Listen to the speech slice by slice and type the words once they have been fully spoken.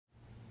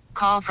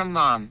Call from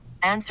mom.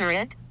 Answer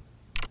it.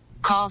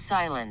 Call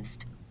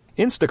silenced.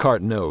 Instacart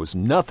knows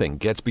nothing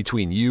gets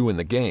between you and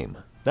the game.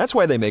 That's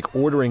why they make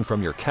ordering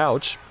from your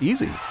couch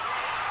easy.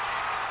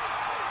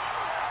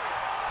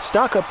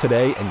 Stock up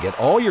today and get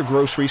all your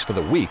groceries for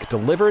the week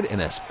delivered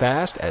in as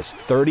fast as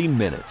 30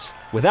 minutes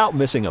without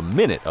missing a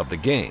minute of the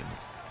game.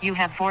 You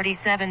have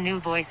 47 new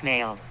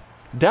voicemails.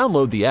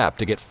 Download the app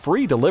to get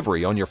free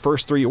delivery on your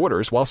first 3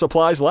 orders while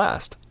supplies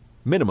last.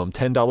 Minimum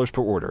 $10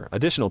 per order.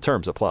 Additional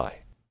terms apply.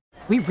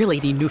 We really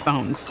need new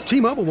phones.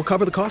 T-Mobile will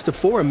cover the cost of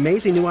 4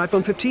 amazing new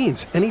iPhone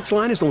 15s, and each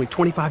line is only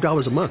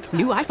 $25 a month.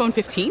 New iPhone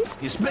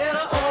 15s? It's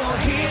better over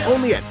here.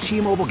 Only at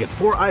T-Mobile, get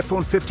 4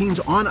 iPhone 15s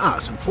on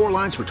us and 4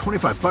 lines for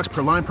 $25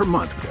 per line per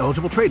month with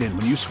eligible trade-in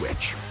when you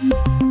switch.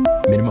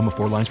 Minimum of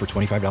 4 lines for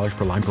 $25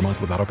 per line per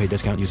month with autopay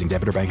discount using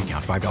debit or bank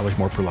account. $5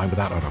 more per line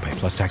without autopay,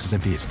 plus taxes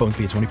and fees. Phone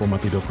fee at 24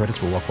 monthly bill credits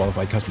for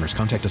well-qualified customers.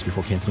 Contact us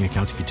before canceling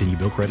account to continue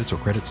bill credits or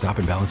credit stop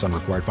and balance on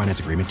required finance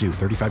agreement due.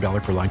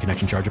 $35 per line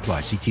connection charge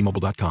applies. See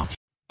T-Mobile.com.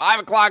 5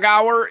 o'clock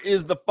hour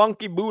is the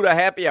Funky Buddha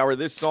Happy Hour.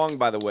 This song,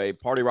 by the way,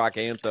 Party Rock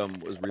Anthem,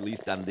 was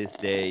released on this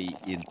day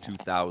in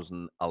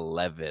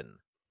 2011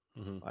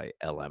 by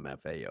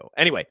LMFAO.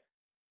 Anyway,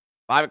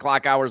 5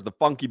 o'clock hour is the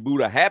Funky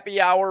Buddha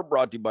Happy Hour,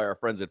 brought to you by our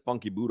friends at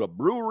Funky Buddha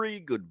Brewery.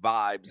 Good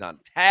vibes on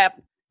tap.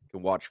 You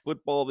can watch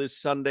football this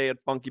Sunday at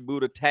Funky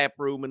Buddha Tap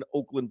Room in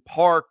Oakland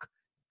Park.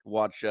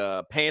 Watch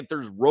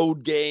Panthers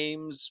road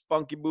games,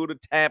 Funky Buddha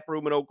Tap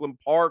Room in Oakland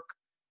Park.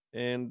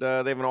 And they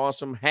have an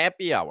awesome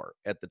happy hour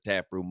at the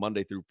tap room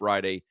Monday through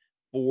Friday,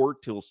 4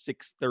 till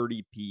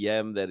 6:30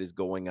 p.m. That is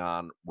going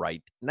on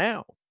right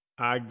now.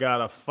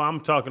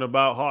 I'm talking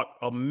about Hawk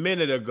a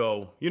minute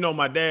ago. You know,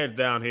 my dad's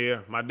down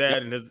here, my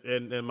dad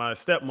and my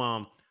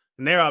stepmom,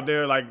 and they're out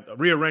there like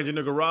rearranging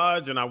the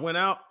garage. And I went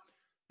out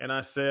and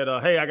I said,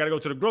 hey, I got to go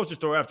to the grocery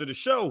store after the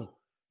show.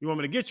 You want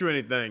me to get you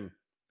anything?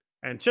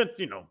 And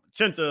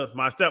Chinta,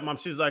 my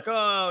stepmom, she's like,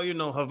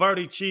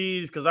 Havarti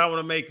cheese, because I want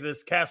to make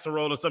this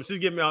casserole or something. She's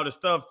giving me all this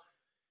stuff.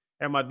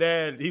 And my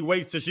dad, he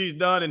waits till she's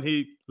done, and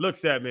he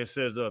looks at me and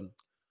says,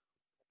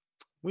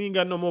 we ain't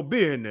got no more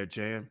beer in there,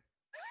 Jan.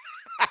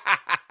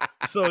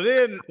 So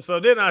then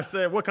I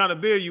said, what kind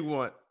of beer you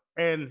want?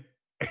 And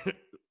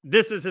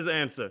this is his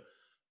answer.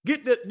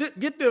 Get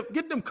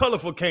them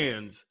colorful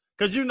cans.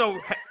 Because,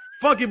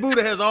 Funky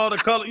Buddha has all the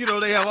color,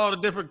 they have all the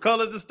different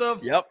colors and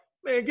stuff. Yep.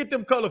 Man, get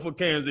them colorful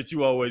cans that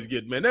you always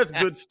get, man. That's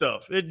good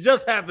stuff. It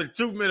just happened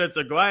 2 minutes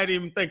ago. I didn't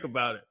even think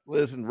about it.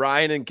 Listen,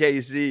 Ryan and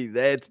KC,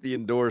 that's the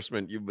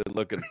endorsement you've been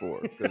looking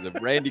for. Because if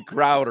Randy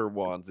Crowder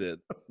wants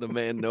it, the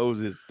man knows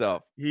his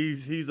stuff.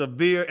 He's a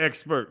beer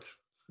expert.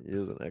 He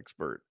is an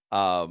expert.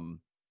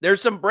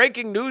 There's some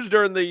breaking news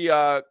during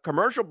the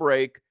commercial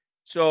break.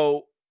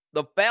 So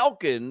the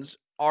Falcons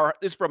this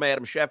is from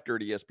Adam Schefter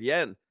at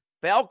ESPN.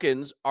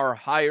 Falcons are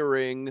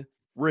hiring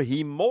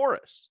Raheem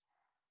Morris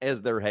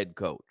as their head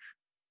coach.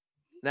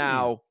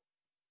 Now,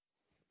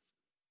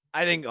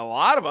 I think a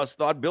lot of us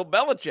thought Bill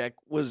Belichick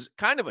was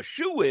kind of a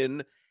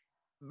shoo-in.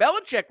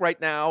 Belichick right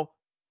now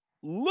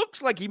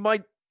looks like he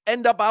might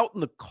end up out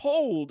in the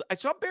cold. I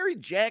saw Barry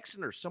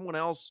Jackson or someone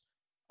else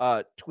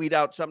tweet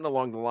out something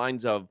along the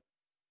lines of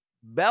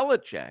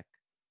Belichick,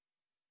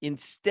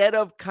 instead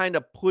of kind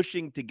of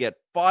pushing to get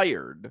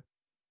fired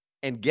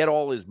and get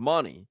all his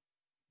money,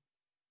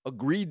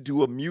 agreed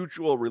to a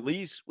mutual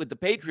release with the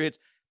Patriots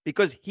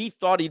because he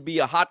thought he'd be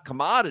a hot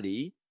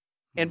commodity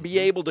and be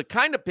able to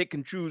kind of pick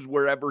and choose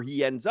wherever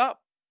he ends up.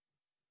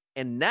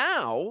 And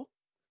now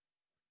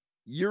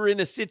you're in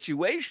a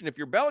situation, if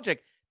you're Belichick,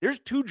 there's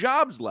 2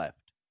 jobs left.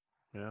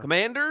 Yeah.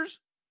 Commanders,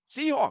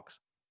 Seahawks.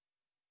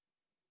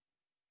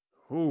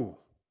 Ooh.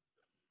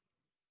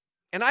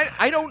 And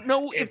I don't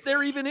know if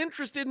they're even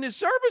interested in his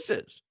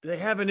services. They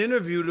haven't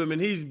interviewed him,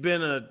 and he's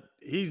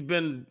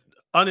been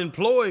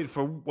unemployed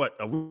for what,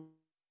 a week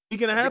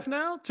and a half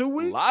now? 2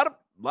 weeks? A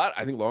lot,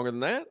 I think longer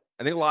than that.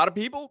 I think a lot of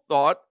people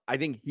thought, I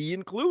think he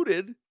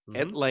included,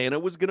 Atlanta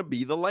was going to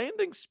be the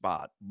landing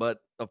spot. But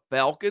the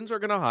Falcons are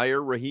going to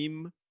hire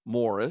Raheem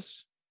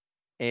Morris,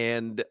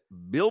 and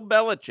Bill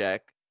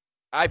Belichick,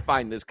 I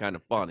find this kind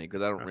of funny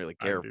because I don't really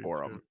care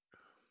for him,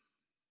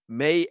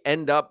 may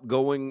end up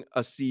going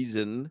a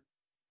season.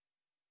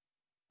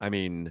 I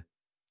mean,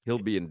 he'll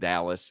be in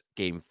Dallas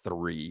game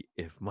 3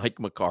 if Mike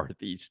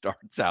McCarthy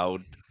starts out.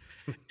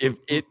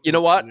 You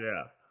know what?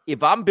 Yeah.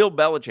 If I'm Bill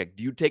Belichick,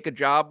 do you take a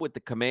job with the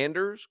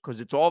Commanders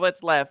because it's all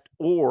that's left,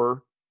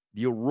 or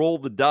do you roll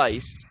the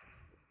dice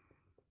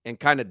and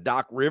kind of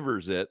Doc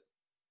Rivers it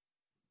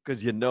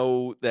because you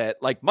know that,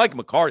 like, Mike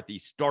McCarthy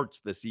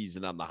starts the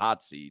season on the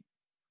hot seat,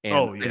 and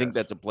I think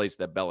that's a place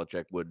that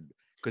Belichick would,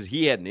 because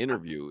he had an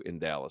interview in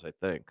Dallas, I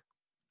think.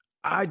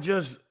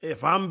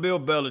 If I'm Bill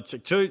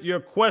Belichick, to your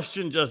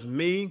question, just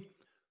me,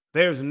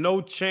 there's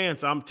no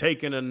chance I'm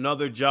taking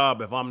another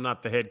job if I'm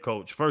not the head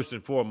coach, first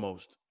and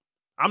foremost.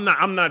 I'm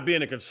not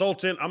being a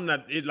consultant.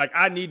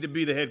 I need to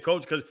be the head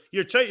coach because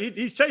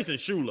he's chasing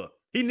Shula.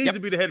 He needs to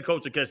be the head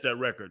coach to catch that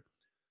record.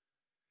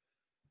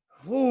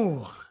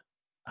 Ooh,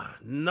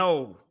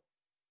 no.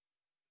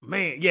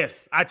 Man,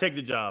 yes, I take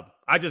the job.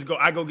 I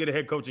go get a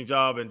head coaching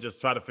job and just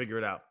try to figure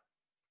it out.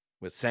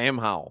 With Sam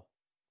Howell.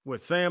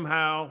 With Sam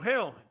Howell,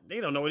 hell, they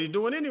don't know what he's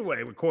doing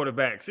anyway with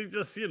quarterbacks. He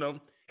just, he'll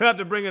have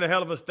to bring in a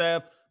hell of a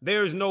staff.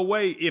 There's no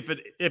way if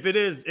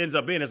it ends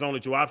up being his only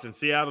two options,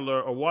 Seattle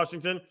or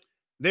Washington,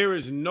 there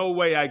is no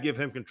way I give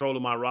him control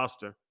of my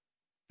roster.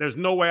 There's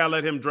no way I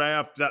let him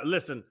draft.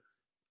 Listen,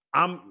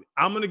 I'm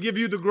going to give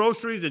you the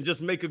groceries and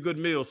just make a good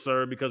meal,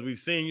 sir, because we've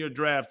seen your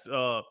drafts,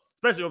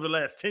 especially over the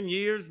last 10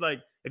 years.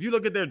 Like, if you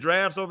look at their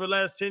drafts over the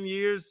last 10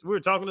 years, we were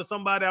talking to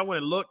somebody, I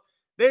went and looked.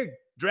 They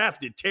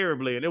drafted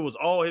terribly, and it was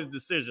all his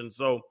decision.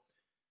 So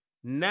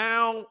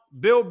now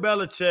Bill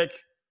Belichick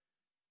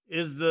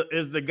is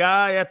the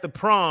guy at the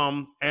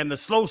prom, and the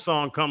slow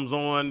song comes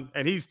on,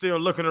 and he's still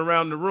looking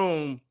around the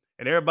room,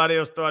 and everybody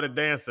else started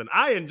dancing.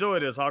 I enjoy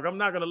this, Hawk. I'm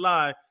not going to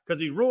lie,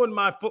 because he ruined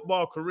my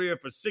football career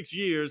for 6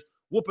 years,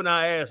 whooping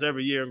our ass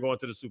every year and going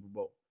to the Super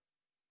Bowl.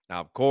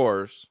 Now, of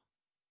course,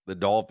 the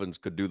Dolphins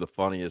could do the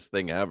funniest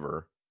thing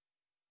ever.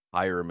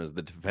 Hire him as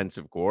the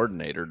defensive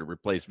coordinator to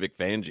replace Vic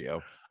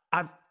Fangio.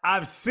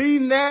 I've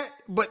seen that,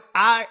 but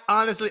I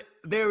honestly,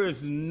 there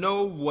is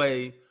no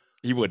way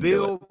he wouldn't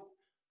do it.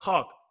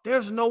 Hawk,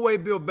 there's no way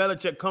Bill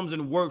Belichick comes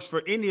and works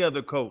for any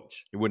other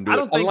coach. He wouldn't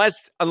do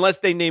it unless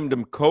they named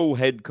him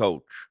co-head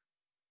coach.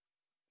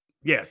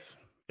 Yes.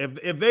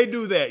 If they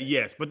do that,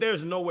 yes. But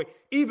there's no way.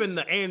 Even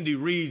the Andy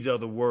Reids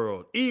of the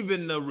world,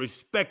 even the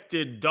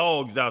respected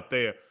dogs out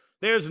there,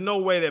 there's no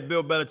way that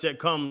Bill Belichick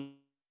comes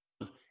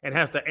and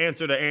has to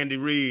answer to Andy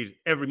Reid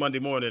every Monday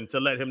morning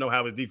to let him know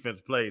how his defense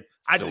played.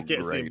 I just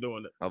can't see him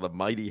doing it. How the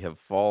mighty have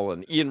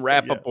fallen. Ian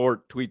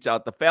Rappaport tweets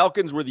out, the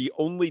Falcons were the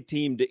only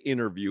team to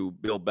interview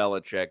Bill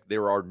Belichick.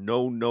 There are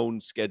no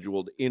known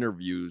scheduled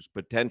interviews.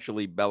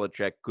 Potentially,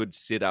 Belichick could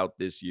sit out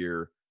this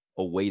year,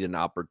 await an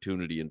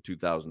opportunity in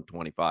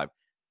 2025.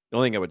 The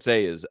only thing I would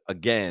say is,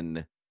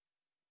 again,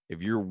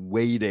 if you're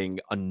waiting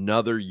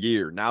another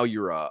year, now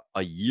you're a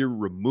year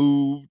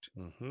removed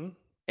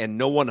and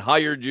no one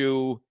hired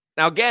you.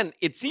 Now, again,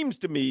 it seems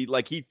to me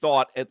like he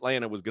thought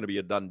Atlanta was going to be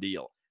a done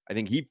deal. I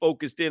think he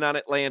focused in on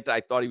Atlanta.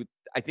 I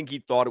think he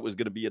thought it was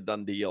going to be a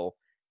done deal,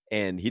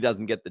 and he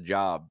doesn't get the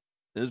job.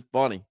 It's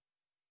funny.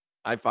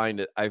 I find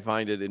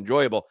it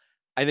enjoyable.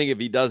 I think if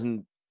he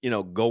doesn't,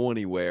 go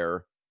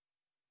anywhere,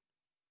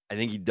 I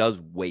think he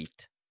does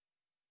wait.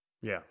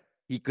 Yeah.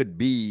 He could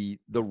be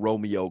the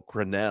Romeo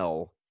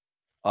Crennel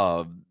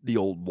of the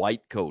old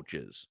white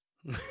coaches.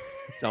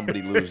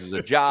 Somebody loses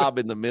a job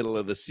in the middle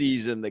of the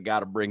season. They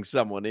got to bring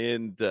someone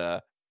in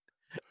to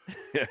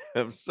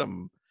have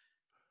some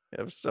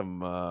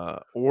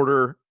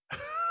order.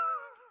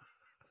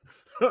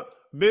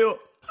 Bill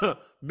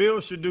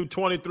should do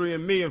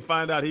 23andMe and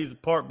find out he's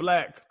part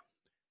black.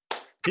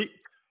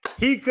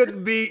 He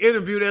could be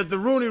interviewed as the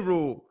Rooney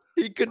Rule.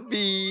 He could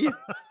be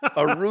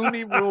a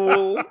Rooney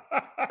Rule.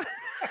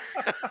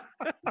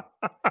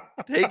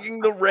 Taking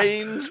the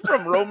reins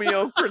from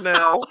Romeo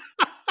Crennel.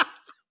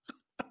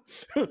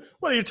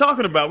 What are you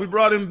talking about? We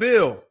brought in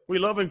Bill. We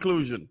love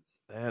inclusion.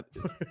 That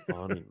is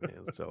funny,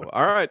 man. So,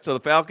 all right. So the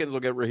Falcons will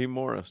get Raheem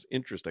Morris.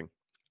 Interesting.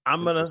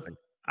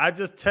 I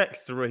just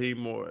texted Raheem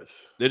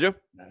Morris. Did you?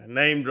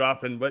 Name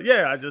dropping, but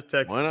yeah, I just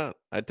texted. Why not?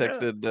 I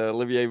texted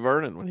Olivier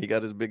Vernon when he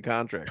got his big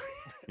contract.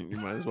 You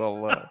might as well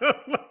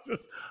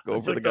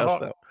go for the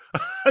gusto.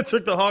 I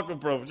took the Hawk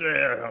approach.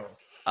 Yeah.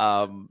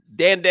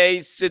 Dan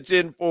Day sits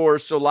in for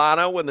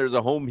Solana when there's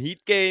a home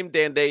heat game.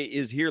 Dan Day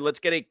is here. Let's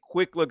get a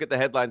quick look at the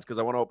headlines because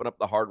I want to open up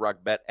the Hard Rock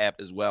Bet app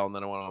as well, and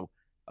then I want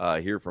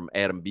to hear from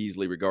Adam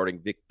Beasley regarding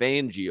Vic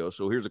Fangio.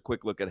 So here's a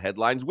quick look at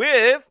headlines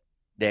with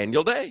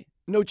Daniel Day.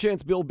 No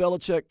chance Bill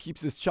Belichick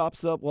keeps his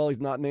chops up while he's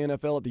not in the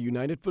NFL at the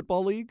United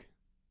Football League?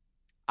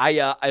 I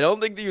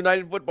don't think the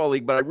United Football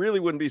League, but I really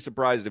wouldn't be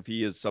surprised if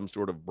he is some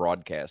sort of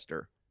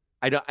broadcaster.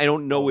 I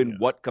don't know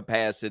what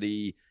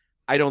capacity.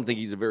 I don't think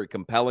he's a very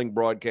compelling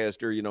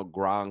broadcaster.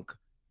 Gronk,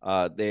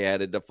 they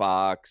added to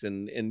Fox,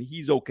 and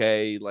he's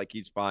okay. Like,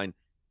 he's fine.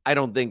 I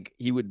don't think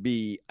he would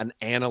be an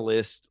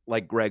analyst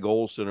like Greg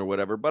Olson or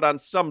whatever, but on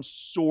some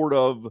sort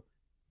of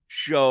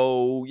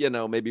show,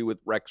 maybe with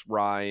Rex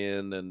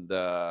Ryan and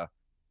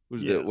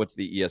what's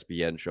the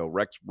ESPN show?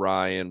 Rex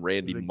Ryan,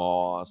 Randy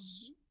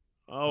Moss.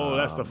 Oh,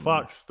 that's the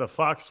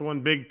Fox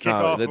one, big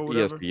kickoff that's or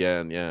whatever.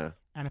 ESPN, yeah.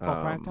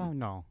 NFL primetime?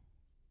 No.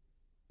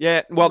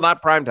 Yeah, well,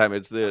 not primetime.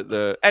 It's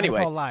the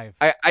anyway. NFL Live.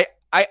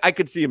 I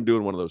could see him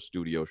doing one of those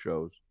studio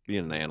shows,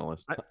 being an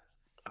analyst.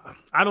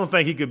 I don't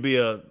think he could be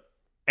a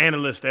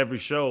analyst every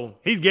show.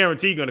 He's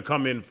guaranteed going to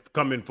come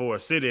in for a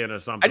sit-in or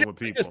something with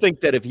people. I just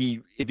think that if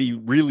he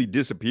really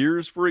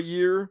disappears for a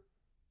year,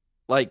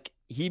 like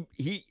he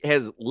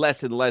has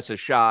less and less a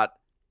shot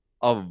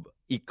of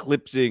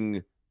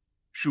eclipsing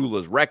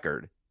Shula's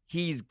record.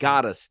 He's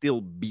got to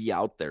still be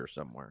out there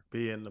somewhere.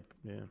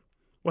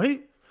 Well,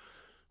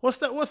 what's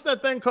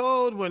that thing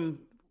called when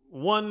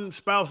one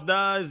spouse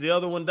dies, the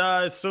other one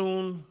dies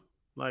soon,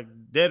 like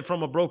dead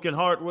from a broken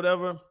heart,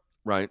 whatever.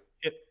 Right.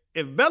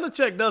 If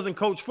Belichick doesn't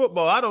coach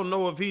football, I don't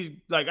know if he's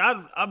like I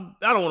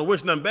don't want to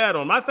wish nothing bad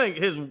on him. I think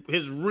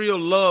his real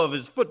love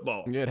is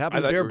football. Yeah, it happened I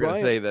to thought you Bear were going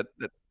to Bryant.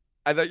 say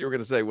I thought you were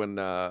going to say when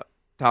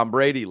Tom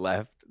Brady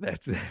left,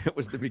 that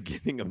was the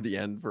beginning of the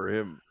end for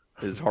him.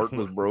 His heart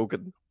was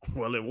broken.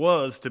 Well, it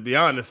was, to be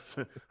honest.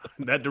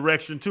 That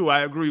direction, too,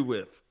 I agree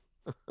with.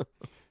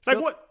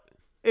 What?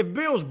 If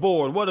Bill's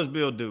bored, what does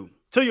Bill do?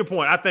 To your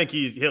point, I think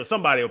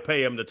somebody will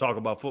pay him to talk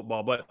about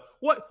football. But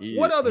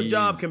what other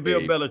job can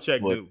Bill Belichick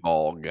do?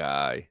 Football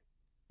guy.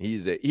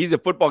 He's a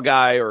football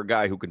guy or a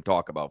guy who can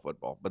talk about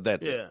football. But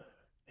that's it.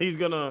 He's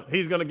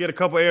gonna get a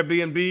couple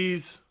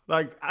Airbnbs.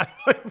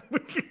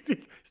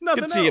 It's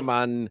nothing else. See him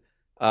on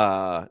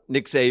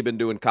Nick Saban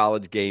doing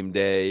College Game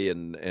Day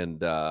and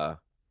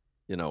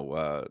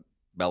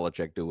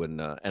Belichick doing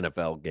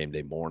NFL Game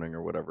Day Morning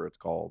or whatever it's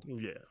called.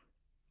 Yeah.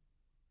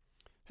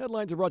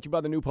 Headlines are brought to you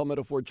by the new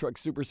Palmetto Ford Truck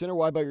Supercenter.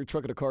 Why buy your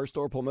truck at a car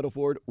store? Palmetto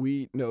Ford,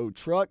 we know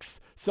trucks.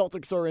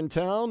 Celtics are in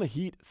town.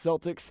 Heat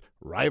Celtics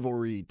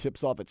rivalry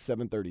tips off at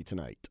 7:30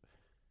 tonight.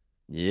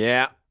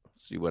 Yeah.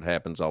 See what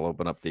happens. I'll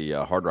open up the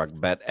Hard Rock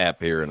Bet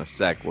app here in a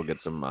sec. We'll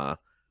get some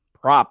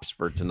props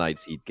for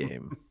tonight's Heat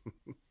game.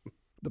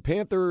 The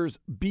Panthers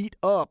beat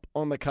up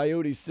on the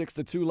Coyotes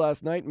 6-2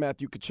 last night.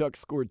 Matthew Tkachuk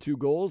scored 2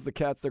 goals. The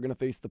Cats, they're going to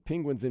face the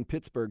Penguins in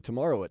Pittsburgh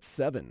tomorrow at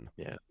 7.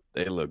 Yeah,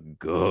 they look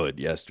good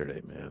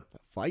yesterday, man.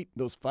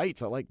 Those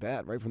fights, I like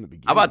that right from the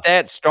beginning. How about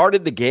that?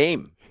 Started the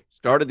game.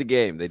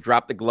 They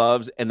dropped the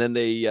gloves, and then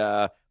they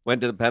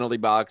went to the penalty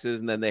boxes,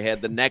 and then they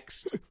had the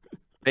next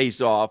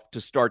face-off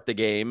to start the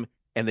game,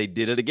 and they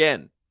did it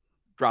again.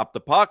 Dropped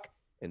the puck,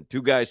 and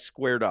 2 guys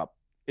squared up.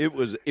 It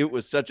was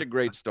such a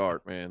great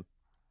start, man.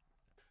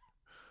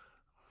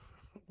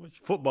 Which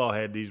football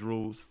had these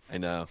rules? I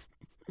know.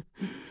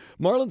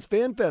 Marlins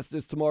Fan Fest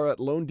is tomorrow at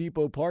Lone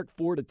Depot Park,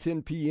 4 to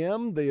 10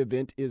 p.m. The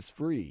event is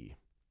free.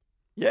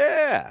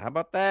 Yeah, how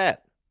about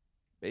that?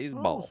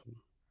 Baseball. Awesome.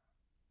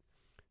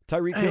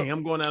 Tyreek Hey, Hill.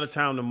 I'm going out of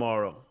town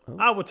tomorrow. Oh.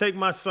 I will take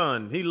my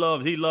son. He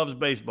loves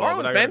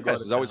baseball. Marlins Fan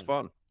Fest is always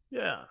fun.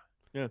 Yeah.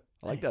 I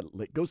like that.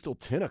 It goes till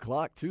 10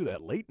 o'clock, too,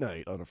 that late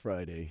night on a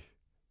Friday.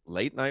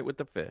 Late night with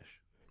the fish.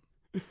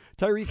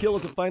 Tyreek Hill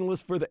is a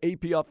finalist for the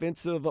AP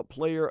Offensive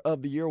Player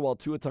of the Year, while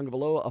Tua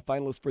Tagovailoa a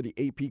finalist for the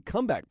AP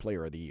Comeback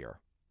Player of the Year.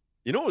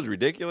 You know what was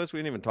ridiculous? We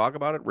didn't even talk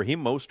about it.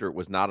 Raheem Mostert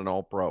was not an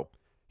All-Pro.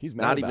 He's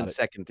mad not about even it.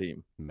 second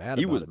team.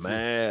 He was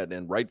mad,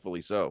 and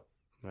rightfully so.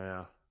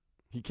 Yeah.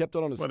 He kept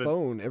it on his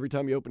phone. Every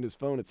time he opened his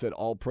phone, it said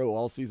All-Pro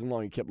all season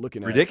long. He kept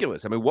looking at it.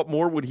 Ridiculous. I mean, what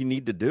more would he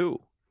need to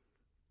do?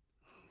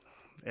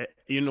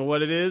 You know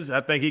what it is? I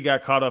think he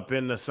got caught up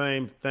in the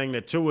same thing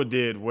that Tua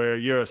did, where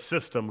you're a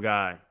system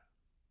guy.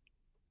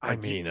 I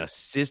mean, a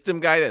system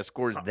guy that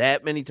scores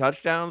that many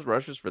touchdowns,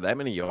 rushes for that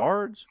many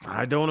yards?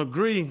 I don't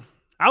agree.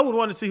 I would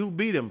want to see who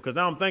beat him because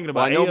I'm thinking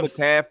about I know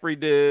McCaffrey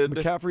did.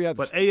 McCaffrey had,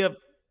 but the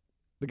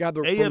guy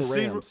from the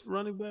Rams.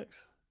 Running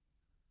backs.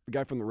 The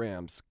guy from the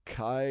Rams,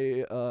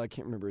 Kai. I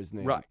can't remember his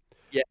name. Right.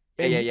 Yeah.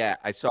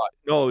 I saw it.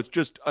 No, it's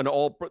just an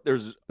all-pro.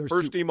 There's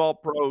first team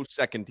all-pro,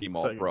 second team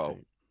all-pro.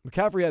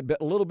 McCaffrey had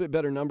a little bit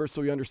better numbers,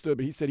 so he understood,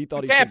 but he said he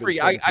thought McCaffrey, he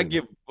I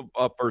give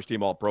a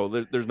first-team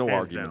All-Pro. There's no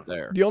argument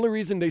there. The only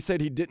reason they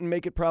said he didn't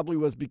make it probably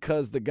was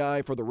because the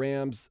guy for the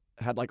Rams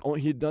had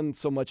he had done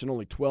so much in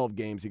only 12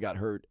 games he got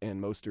hurt,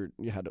 and Mostert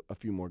had a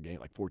few more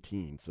games, like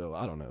 14. So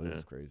I don't know. It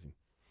was crazy.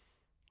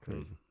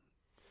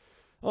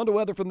 On to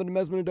weather from the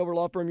Mesman and Dover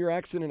Law Firm, your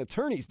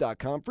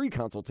accidentattorneys.com. Free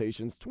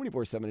consultations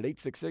 24/7 at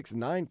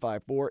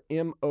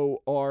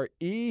 866-954-MORE.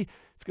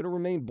 It's going to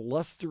remain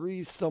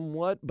blustery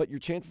somewhat, but your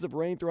chances of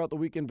rain throughout the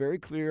weekend very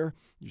clear.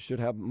 You should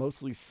have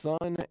mostly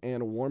sun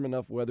and warm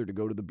enough weather to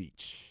go to the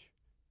beach.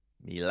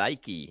 Me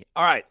likey.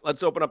 All right,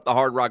 let's open up the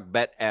Hard Rock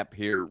Bet app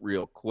here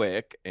real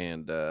quick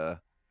and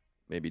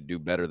maybe do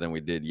better than we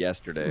did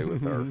yesterday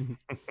with our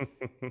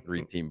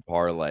 3-team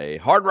parlay.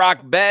 Hard Rock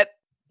Bet.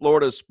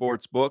 Florida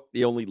Sportsbook,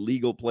 the only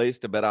legal place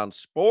to bet on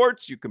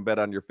sports. You can bet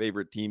on your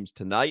favorite teams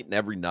tonight and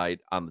every night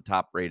on the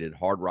top-rated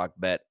Hard Rock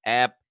Bet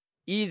app.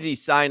 Easy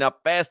sign-up,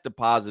 fast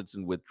deposits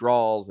and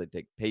withdrawals. They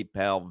take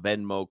PayPal,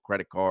 Venmo,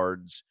 credit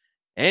cards,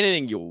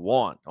 anything you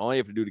want. All you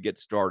have to do to get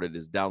started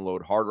is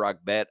download Hard Rock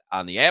Bet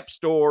on the App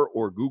Store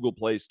or Google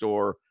Play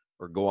Store,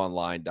 or go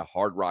online to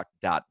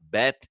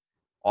hardrock.bet.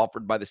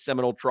 Offered by the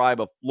Seminole Tribe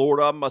of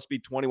Florida. Must be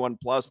 21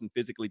 plus and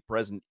physically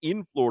present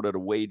in Florida to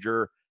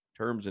wager.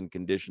 Terms and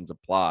conditions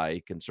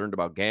apply. Concerned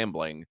about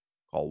gambling?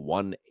 Call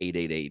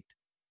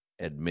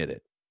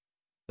 1-888-ADMIT-IT.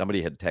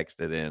 Somebody had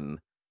texted in.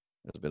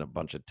 There's been a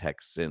bunch of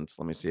texts since.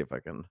 Let me see if I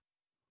can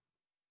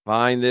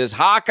find this.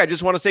 Hawk, I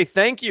just want to say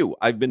thank you.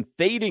 I've been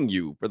fading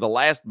you for the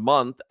last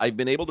month. I've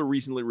been able to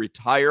recently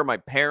retire my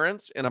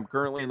parents, and I'm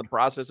currently in the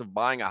process of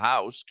buying a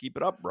house. Keep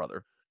it up,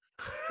 brother.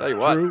 Tell you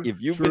what, if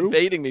you've been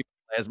fading me for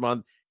the last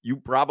month, you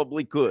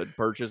probably could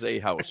purchase a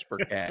house for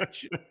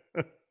cash.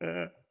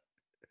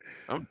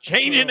 I'm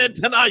changing it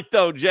tonight,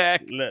 though,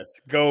 Jack. Let's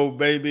go,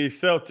 baby.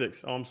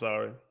 Celtics. Oh, I'm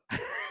sorry.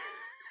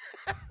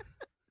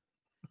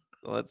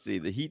 Let's see.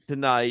 The Heat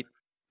tonight.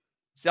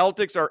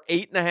 Celtics are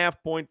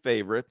 8.5-point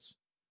favorites.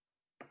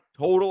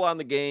 Total on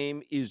the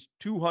game is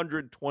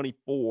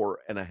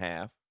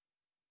 224.5.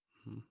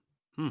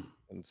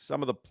 And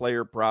some of the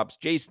player props.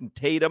 Jason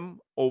Tatum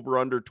over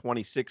under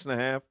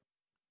 26.5.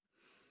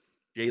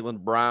 Jaylen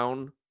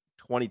Brown,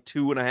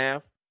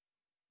 22.5.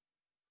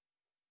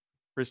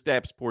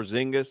 Kristaps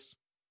Porzingis,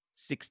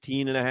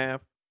 16.5.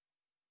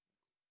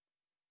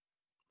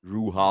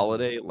 Drew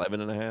Holiday,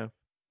 11.5.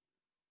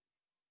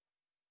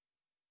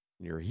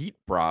 Your Heat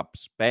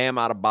props, Bam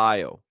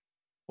Adebayo,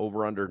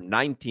 over under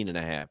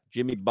 19.5.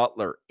 Jimmy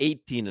Butler,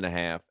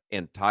 18.5.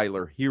 And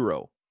Tyler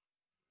Hero,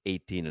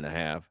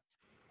 18.5.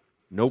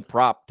 No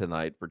prop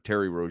tonight for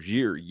Terry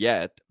Rozier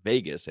yet.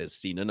 Vegas has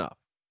seen enough.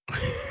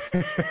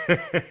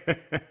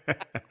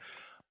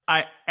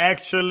 I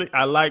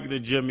like the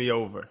Jimmy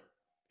over.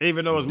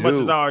 Even though as much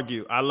as I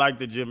argue, I like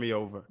the Jimmy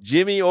over.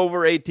 Jimmy over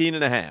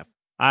 18.5.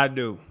 I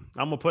do.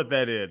 I'm going to put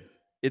that in.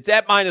 It's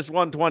at minus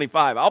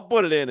 125. I'll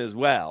put it in as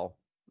well.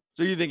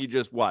 So you think he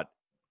just what?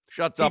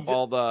 Shuts up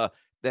all the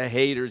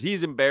haters.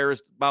 He's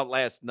embarrassed about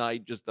last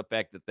night, just the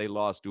fact that they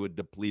lost to a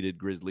depleted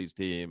Grizzlies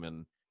team.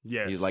 And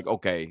he's like,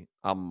 okay,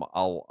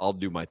 I'll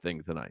do my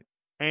thing tonight.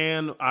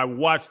 And I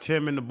watched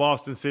him in the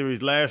Boston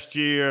series last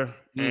year,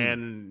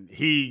 and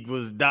he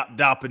was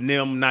dopping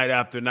them night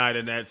after night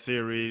in that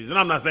series. And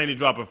I'm not saying he's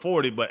dropping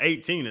 40, but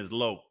 18 is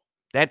low.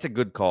 That's a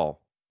good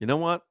call. You know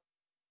what?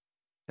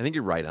 I think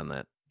you're right on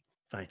that.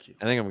 Thank you.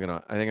 I think I'm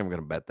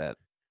gonna bet that.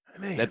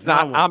 Man,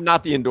 I'm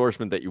not the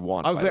endorsement that you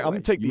want. I'm gonna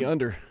take the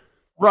under.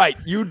 Right.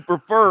 You'd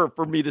prefer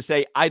for me to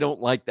say I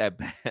don't like that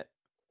bet.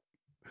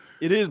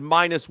 It is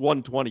minus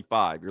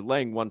 125. You're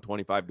laying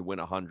 125 to win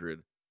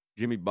 100.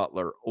 Jimmy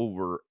Butler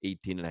over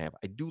 18.5.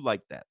 I do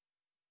like that.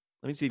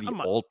 Let me see the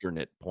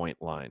alternate point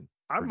line.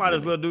 I might as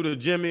well do the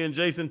Jimmy and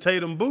Jason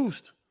Tatum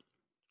boost.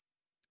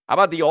 How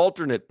about the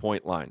alternate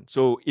point line?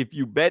 So if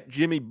you bet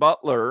Jimmy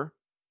Butler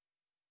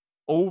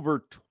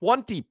over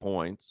 20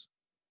 points,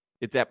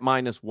 it's at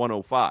minus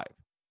 105.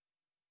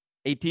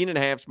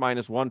 18.5 is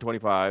minus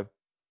 125.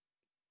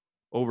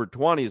 Over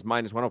 20 is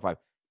minus 105.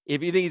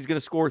 If you think he's going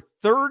to score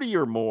 30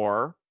 or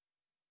more,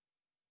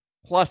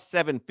 plus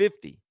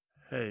 750.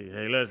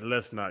 Hey,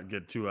 let's not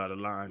get too out of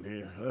line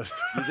here.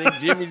 You think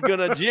Jimmy's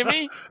gonna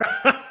Jimmy?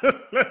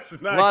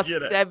 Let's not plus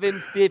get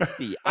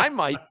 750. I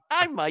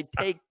might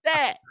take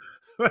that.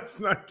 Let's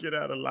not get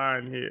out of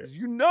line here.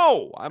 You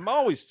know, I'm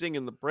always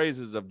singing the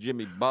praises of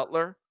Jimmy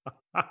Butler.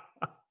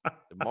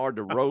 DeMar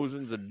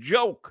DeRozan's a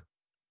joke.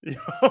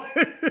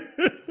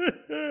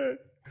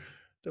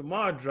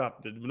 DeMar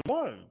dropped it.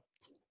 DeMar.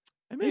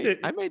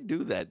 I may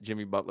do that.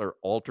 Jimmy Butler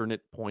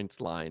alternate points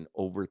line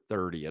over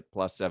 30 at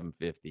plus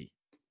 750.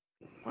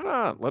 Why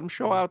not? Let him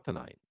show out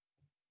tonight.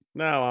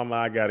 Now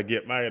I gotta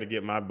get my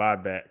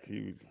buyback.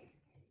 He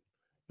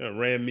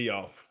ran me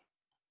off.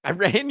 I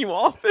ran you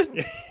off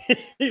it?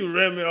 He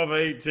ran me off of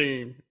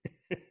 18.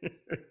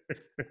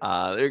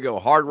 There you go.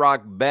 Hard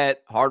Rock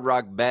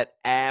Bet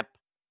app.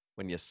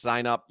 When you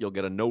sign up, you'll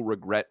get a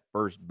no-regret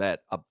first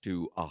bet up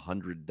to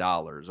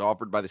 $100.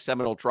 Offered by the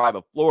Seminole Tribe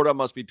of Florida.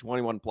 Must be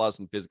 21 plus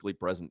and physically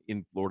present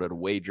in Florida to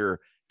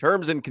wager.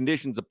 Terms and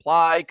conditions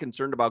apply.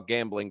 Concerned about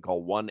gambling?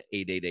 Call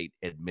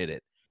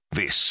 1-888-ADMIT-IT.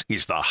 This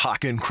is the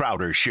Hawk and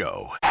Crowder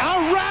Show.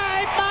 All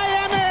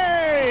right,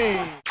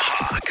 Miami!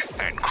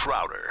 Hawk and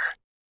Crowder.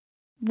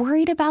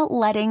 Worried about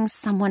letting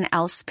someone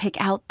else pick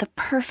out the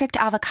perfect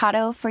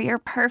avocado for your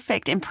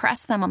perfect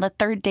impress them on the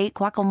third date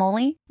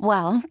guacamole?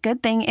 Well,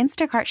 good thing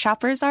Instacart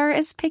shoppers are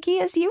as picky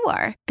as you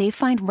are. They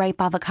find ripe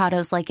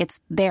avocados like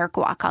it's their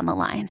guac on the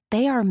line.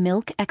 They are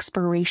milk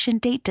expiration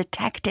date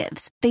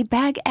detectives. They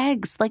bag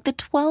eggs like the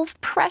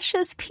 12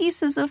 precious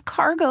pieces of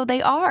cargo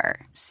they are.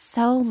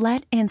 So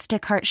let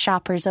Instacart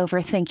shoppers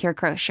overthink your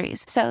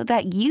groceries so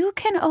that you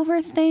can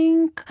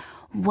overthink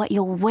what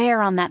you'll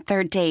wear on that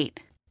third date.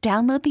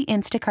 Download the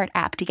Instacart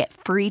app to get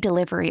free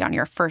delivery on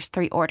your first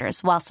 3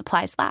 orders while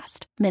supplies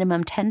last.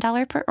 Minimum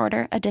 $10 per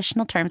order.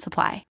 Additional terms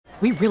apply.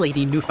 We really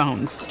need new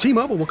phones.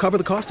 T-Mobile will cover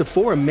the cost of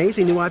 4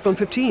 amazing new iPhone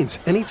 15s,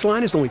 and each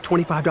line is only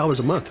 $25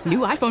 a month. New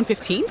iPhone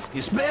 15s?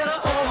 It's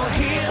better over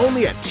here.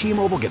 Only at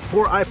T-Mobile, get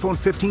 4 iPhone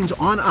 15s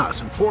on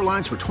us and 4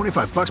 lines for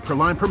 $25 per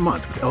line per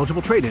month with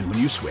eligible trade-in when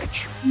you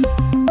switch.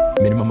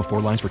 Minimum of 4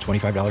 lines for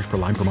 $25 per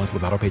line per month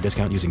with autopay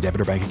discount using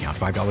debit or bank account.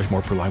 $5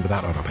 more per line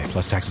without autopay,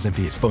 plus taxes and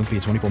fees. Phone fee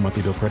at 24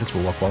 monthly bill credits for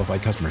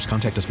well-qualified customers.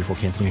 Contact us before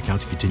canceling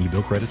account to continue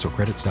bill credits or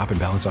credit stop and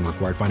balance on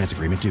required finance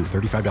agreement due.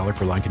 $35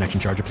 per line connection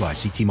charge applies.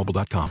 See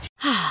T-Mobile.com.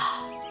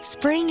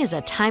 Spring is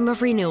a time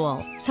of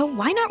renewal, so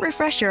why not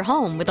refresh your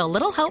home with a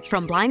little help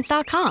from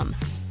Blinds.com?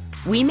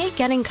 We make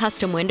getting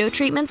custom window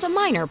treatments a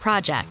minor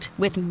project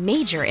with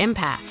major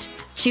impact.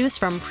 Choose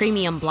from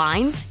premium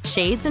blinds,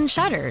 shades, and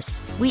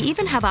shutters. We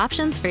even have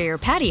options for your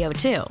patio,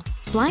 too.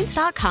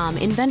 Blinds.com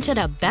invented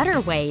a better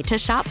way to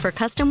shop for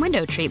custom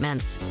window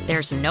treatments.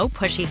 There's no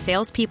pushy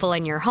salespeople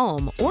in your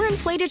home or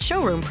inflated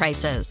showroom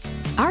prices.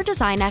 Our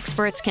design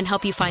experts can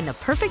help you find the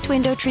perfect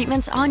window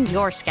treatments on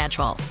your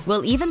schedule.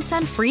 We'll even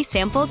send free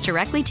samples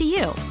directly to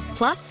you.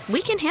 Plus,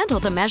 we can handle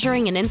the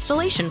measuring and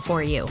installation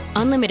for you.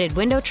 Unlimited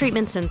window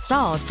treatments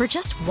installed for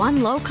just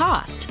one low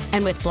cost.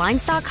 And with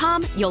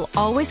Blinds.com, you'll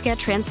always get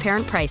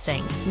transparent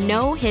pricing.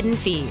 No hidden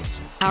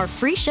fees. Our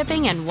free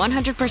shipping and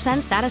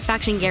 100%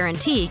 satisfaction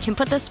guarantee can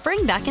put the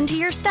spring back into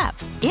your step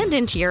and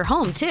into your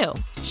home, too.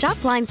 Shop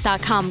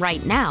Blinds.com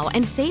right now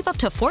and save up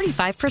to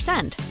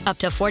 45%. Up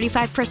to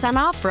 45%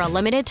 off for a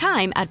limited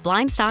time at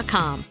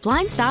Blinds.com.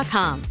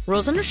 Blinds.com.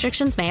 Rules and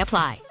restrictions may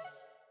apply.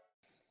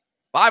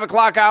 5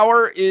 o'clock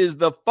hour is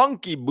the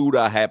Funky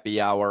Buddha Happy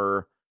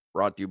Hour,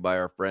 brought to you by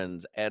our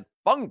friends at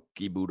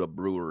Funky Buddha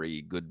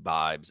Brewery. Good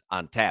vibes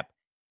on tap.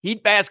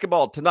 Heat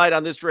basketball tonight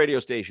on this radio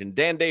station.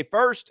 Dan Day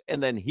first,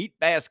 and then Heat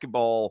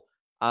basketball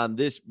on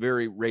this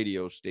very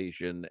radio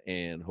station.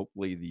 And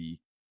hopefully the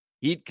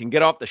Heat can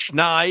get off the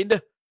schneid,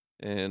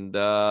 and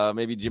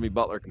maybe Jimmy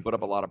Butler can put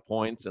up a lot of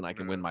points, and I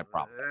can win my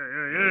prop.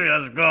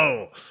 Let's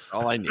go.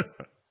 All I need.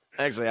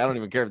 Actually, I don't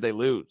even care if they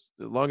lose,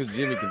 as long as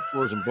Jimmy can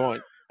score some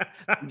points.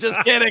 I'm just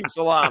kidding,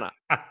 Solana.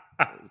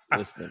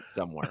 Listening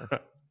somewhere.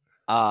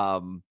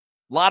 A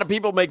lot of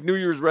people make New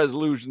Year's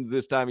resolutions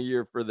this time of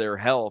year for their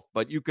health,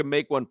 but you can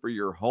make one for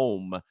your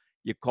home.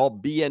 You call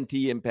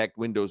BNT Impact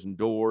Windows and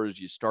Doors.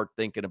 You start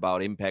thinking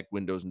about Impact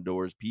Windows and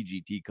Doors,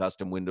 PGT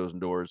Custom Windows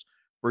and Doors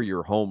for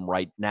your home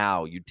right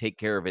now. You take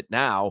care of it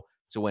now,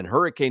 so when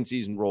hurricane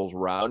season rolls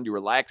around, you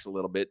relax a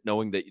little bit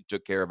knowing that you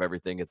took care of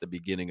everything at the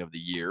beginning of the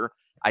year.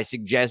 I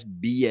suggest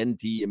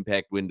BNT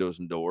Impact Windows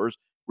and Doors.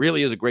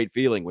 Really is a great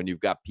feeling when you've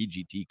got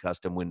PGT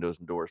Custom Windows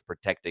and Doors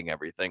protecting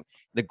everything.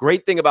 The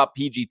great thing about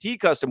PGT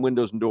Custom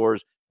Windows and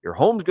Doors, your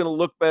home's going to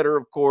look better,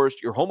 of course.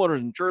 Your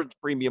homeowner's insurance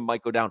premium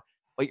might go down,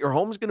 but your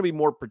home's going to be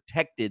more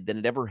protected than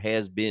it ever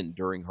has been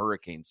during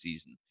hurricane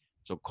season.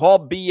 So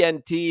call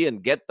BNT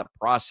and get the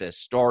process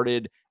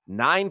started.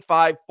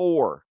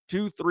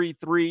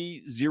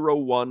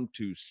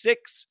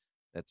 954-233-0126.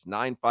 That's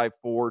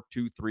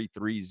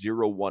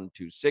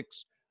 954-233-0126.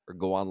 Or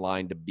go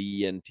online to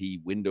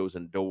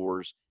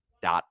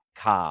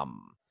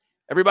bntwindowsanddoors.com.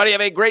 Everybody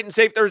have a great and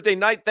safe Thursday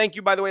night. Thank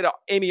you, by the way, to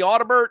Amy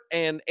Audibert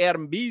and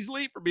Adam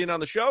Beasley for being on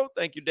the show.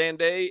 Thank you, Dan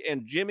Day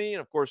and Jimmy. And,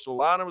 of course,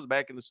 Solana was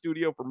back in the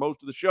studio for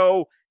most of the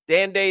show.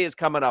 Dan Day is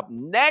coming up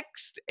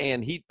next,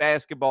 and Heat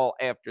basketball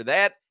after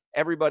that.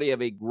 Everybody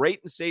have a great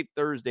and safe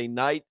Thursday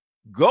night.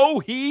 Go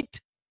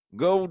Heat.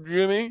 Go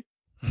Jimmy.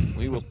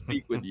 We will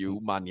speak with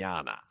you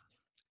mañana.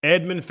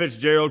 Edmund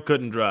Fitzgerald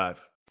couldn't drive.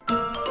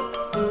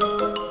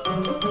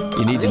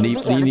 You need.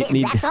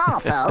 That's all,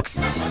 folks.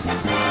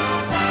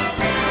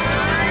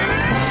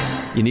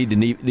 You need.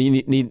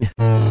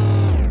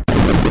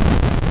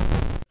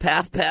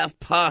 Path,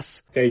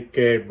 pass. Take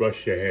care,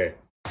 brush your hair.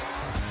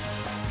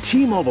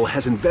 T-Mobile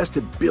has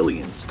invested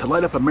billions to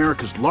light up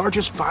America's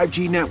largest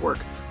 5G network,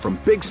 from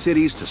big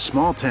cities to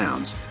small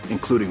towns,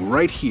 including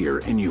right here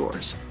in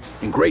yours.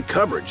 And great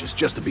coverage is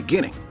just the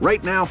beginning.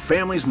 Right now,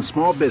 families and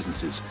small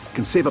businesses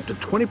can save up to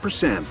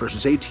 20%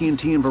 versus AT&T and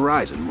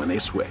Verizon when they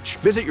switch.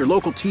 Visit your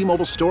local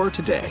T-Mobile store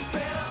today.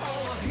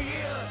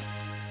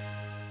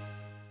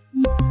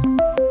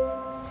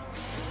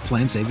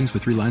 Plan savings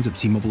with 3 lines of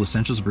T-Mobile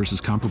Essentials versus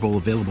comparable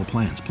available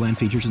plans. Plan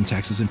features and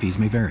taxes and fees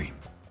may vary.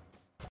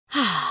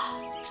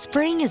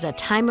 Spring is a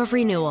time of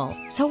renewal,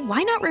 so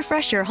why not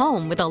refresh your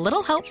home with a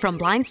little help from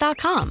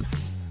Blinds.com?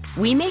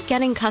 We make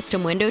getting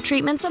custom window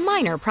treatments a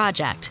minor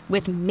project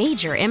with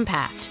major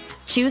impact.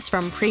 Choose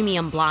from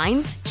premium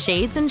blinds,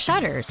 shades, and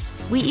shutters.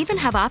 We even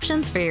have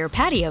options for your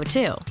patio,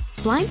 too.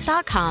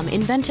 Blinds.com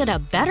invented a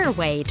better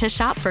way to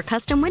shop for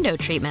custom window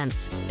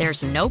treatments.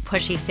 There's no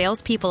pushy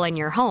salespeople in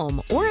your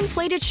home or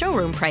inflated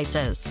showroom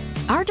prices.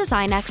 Our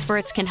design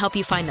experts can help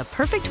you find the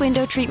perfect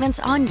window treatments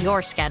on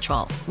your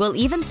schedule. We'll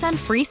even send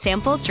free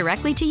samples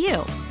directly to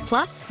you.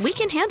 Plus, we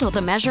can handle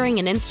the measuring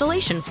and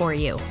installation for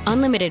you.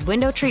 Unlimited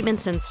window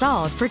treatments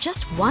installed for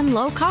just one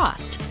low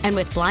cost. And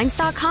with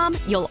Blinds.com,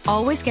 you'll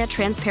always get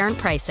transparent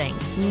pricing.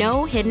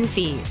 No hidden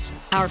fees.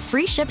 Our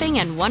free shipping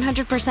and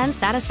 100%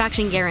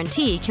 satisfaction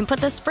guarantee can put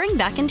the spring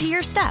back into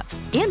your step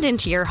and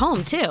into your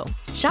home, too.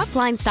 Shop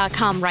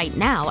Blinds.com right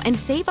now and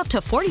save up to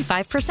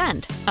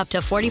 45%. Up to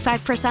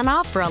 45%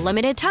 off for a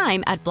limited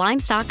time at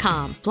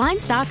Blinds.com.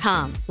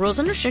 Blinds.com. Rules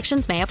and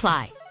restrictions may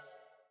apply.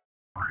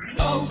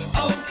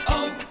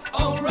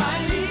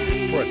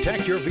 O'Reilly.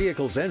 Protect your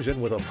vehicle's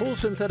engine with a full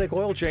synthetic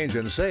oil change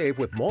and save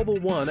with Mobile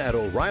One at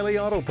O'Reilly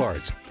Auto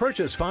Parts.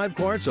 Purchase 5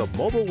 quarts of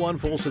Mobile One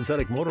full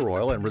synthetic motor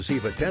oil and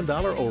receive a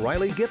 $10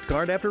 O'Reilly gift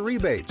card after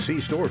rebate.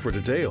 See store for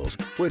details.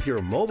 With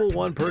your Mobile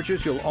One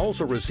purchase, you'll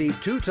also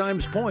receive 2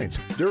 times points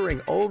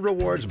during O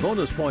Rewards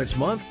Bonus Points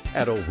Month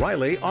at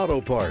O'Reilly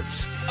Auto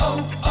Parts.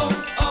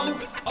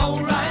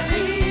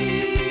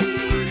 O'Reilly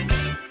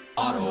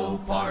Auto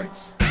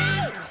Parts.